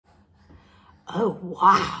Oh,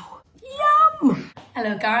 wow. Yum!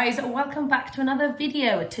 Hello guys, welcome back to another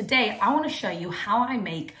video. Today I want to show you how I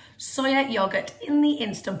make soya yogurt in the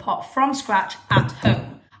Instant Pot from scratch at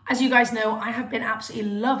home. As you guys know, I have been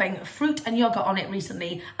absolutely loving fruit and yogurt on it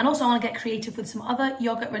recently, and also I want to get creative with some other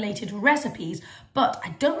yogurt related recipes, but I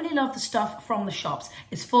don't really love the stuff from the shops.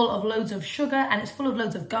 It's full of loads of sugar and it's full of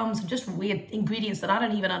loads of gums and just weird ingredients that I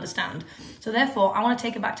don't even understand. So therefore I want to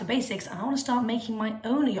take it back to basics and I want to start making my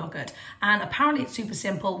own yogurt, and apparently it's super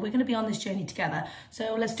simple. We're going to be on this journey together,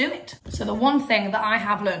 so let's do it. So the one thing that I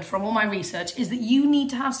have learned from all my research is that you need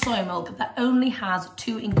to have soy milk that only has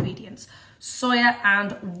two ingredients: soya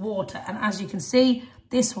and water. And as you can see,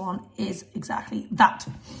 this one is exactly that.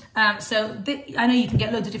 I know you can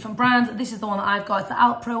get loads of different brands. This is the one that I've got. It's the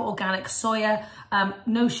Alpro organic soya,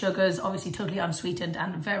 no sugars, obviously totally unsweetened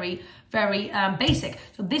and very, very basic.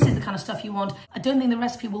 So this is the kind of stuff you want. I don't think the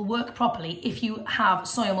recipe will work properly if you have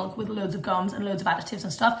soya milk with loads of gums and loads of additives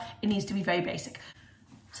and stuff. It needs to be very basic.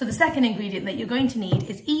 So the second ingredient that you're going to need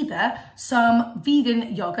is either some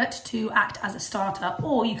vegan yogurt to act as a starter,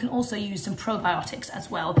 or you can also use some probiotics as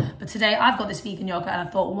well. But today I've got this vegan yogurt and I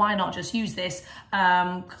thought, why not just use this?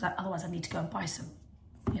 Because otherwise I need to go and buy some,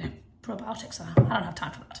 probiotics. I don't have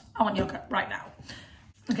time for that. I want yogurt right now.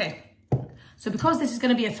 Okay. So because this is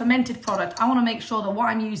going to be a fermented product, I want to make sure that what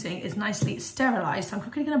I'm using is nicely sterilised. So I'm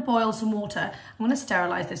quickly going to boil some water. I'm going to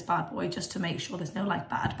sterilise this bad boy just to make sure there's no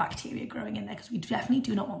bad bacteria growing in there, because we definitely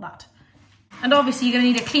do not want that. And obviously you're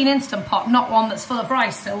going to need a clean Instant Pot, not one that's full of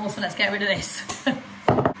rice. So also let's get rid of this.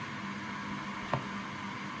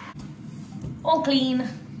 All clean.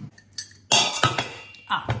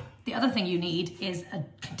 The other thing you need is a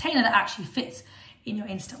container that actually fits in your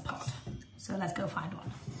Instant Pot. So let's go find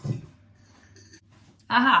one.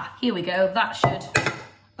 Aha, here we go. That should,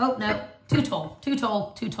 oh no, too tall, too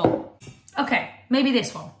tall, too tall. Okay, maybe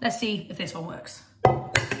this one. Let's see if this one works.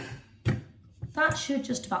 That should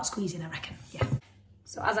just about squeeze in, I reckon, yeah.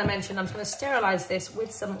 So as I mentioned, I'm just gonna sterilize this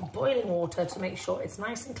with some boiling water to make sure it's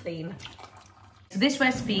nice and clean. So this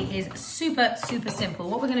recipe is super, super simple.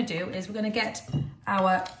 What we're gonna do is we're gonna get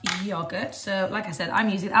our yogurt. So like I said, I'm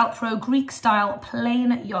using Alpro Greek style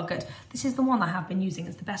plain yogurt. This is the one I have been using.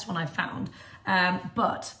 It's the best one I've found.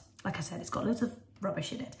 But like I said, it's got loads of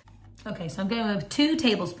rubbish in it. Okay, so I'm going with 2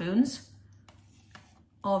 tablespoons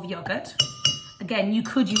of yogurt. Again, you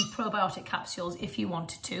could use probiotic capsules if you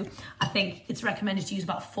wanted to. I think it's recommended to use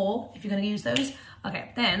about 4 if you're going to use those.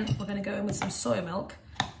 Okay, then we're going to go in with some soy milk.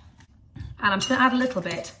 And I'm just going to add a little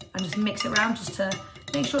bit and just mix it around just to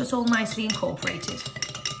make sure it's all nicely incorporated.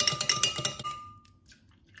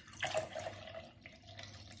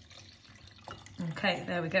 Okay,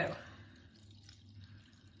 there we go.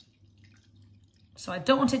 So I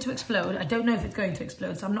don't want it to explode. I don't know if it's going to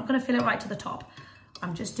explode, so I'm not going to fill it right to the top.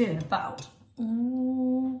 I'm just doing about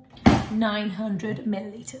 900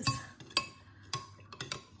 millilitres.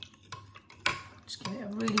 Just give it a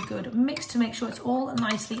really good mix to make sure it's all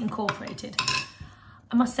nicely incorporated.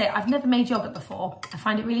 I must say, I've never made yogurt before. I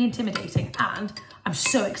find it really intimidating, and I'm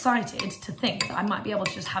so excited to think that I might be able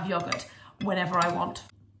to just have yogurt whenever I want.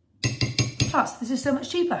 Plus, this is so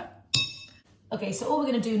much cheaper. Okay, so all we're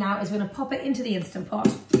going to do now is we're going to pop it into the Instant Pot.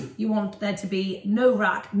 You want there to be no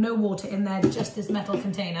rack, no water in there, just this metal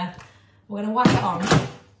container. We're going to whack it on.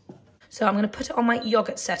 So I'm going to put it on my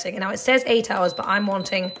yogurt setting. And now it says 8 hours, but I'm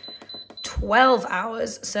wanting 12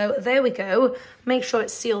 hours. So there we go. Make sure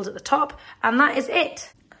it's sealed at the top, and that is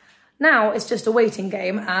it. Now it's just a waiting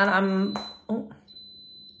game, and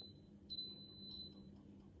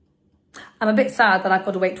I'm a bit sad that I've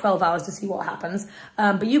got to wait 12 hours to see what happens,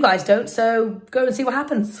 but you guys don't, so go and see what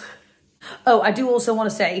happens. Oh, I do also want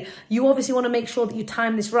to say, you obviously want to make sure that you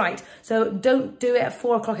time this right. So don't do it at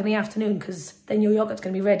 4 o'clock in the afternoon, because then your yogurt's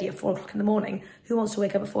going to be ready at 4 o'clock in the morning. Who wants to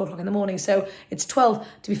wake up at 4 o'clock in the morning? So it's 12,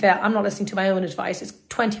 to be fair, I'm not listening to my own advice. It's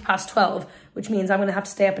 20 past 12, which means I'm going to have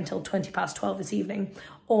to stay up until 20 past 12 this evening,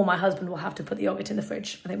 or my husband will have to put the yogurt in the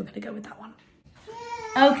fridge. I think we're going to go with that one.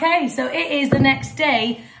 Okay, so it is the next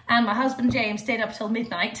day, and my husband James stayed up till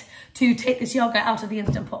midnight to take this yogurt out of the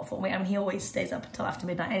Instant Pot for me. I mean, he always stays up until after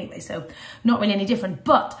midnight anyway, so not really any different.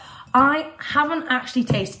 But I haven't actually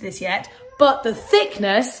tasted this yet, but the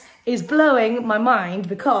thickness is blowing my mind,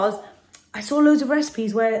 because I saw loads of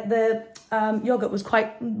recipes where the yogurt was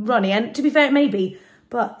quite runny, and to be fair, it may be,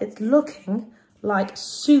 but it's looking like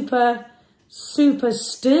super, super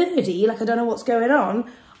sturdy. Like, I don't know what's going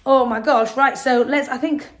on. Oh my gosh, right, so I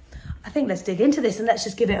think let's dig into this and let's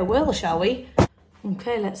just give it a whirl, shall we?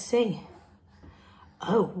 Okay, let's see.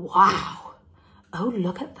 Oh, wow. Oh,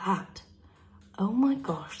 look at that. Oh my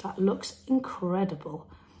gosh, that looks incredible.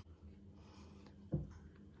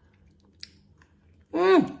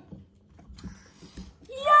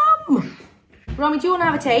 Romy, do you want to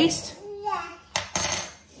have a taste?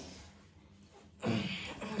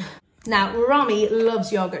 Now, Romy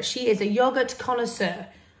loves yogurt. She is a yogurt connoisseur.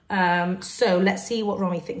 So let's see what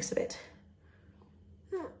Romy thinks of it.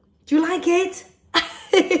 Do you like it?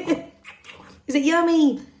 Is it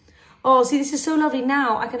yummy? Oh, see, this is so lovely.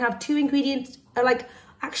 Now I can have 2 ingredients, like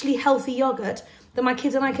actually healthy yogurt that my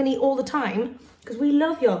kids and I can eat all the time because we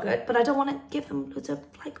love yogurt, but I don't want to give them loads of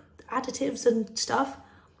like additives and stuff.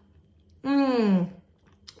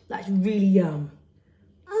 That's really yum.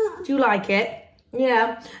 Do you like it?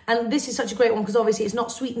 Yeah, and this is such a great one because obviously it's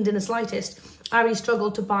not sweetened in the slightest. I really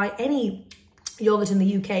struggle to buy any yogurt in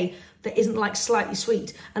the UK that isn't like slightly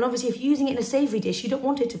sweet. And obviously if you're using it in a savoury dish, you don't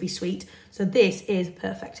want it to be sweet. So this is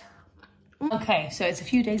perfect. Okay, so it's a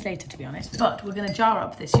few days later to be honest, but we're gonna jar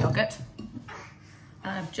up this yogurt.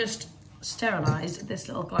 And I've just sterilised this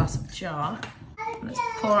little glass jar. Let's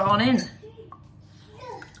pour it on in.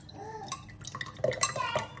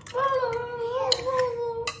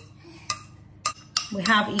 We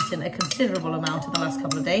have eaten a considerable amount in the last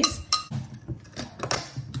couple of days.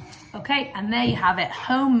 Okay, and there you have it,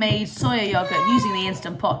 homemade soya yogurt using the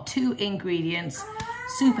Instant Pot. 2 ingredients,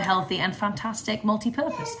 super healthy and fantastic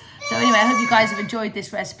multi-purpose. So anyway, I hope you guys have enjoyed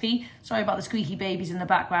this recipe. Sorry about the squeaky babies in the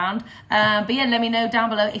background. But yeah, let me know down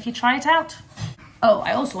below if you try it out. Oh,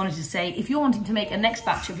 I also wanted to say, if you're wanting to make a next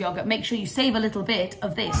batch of yogurt, make sure you save a little bit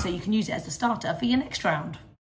of this so you can use it as a starter for your next round.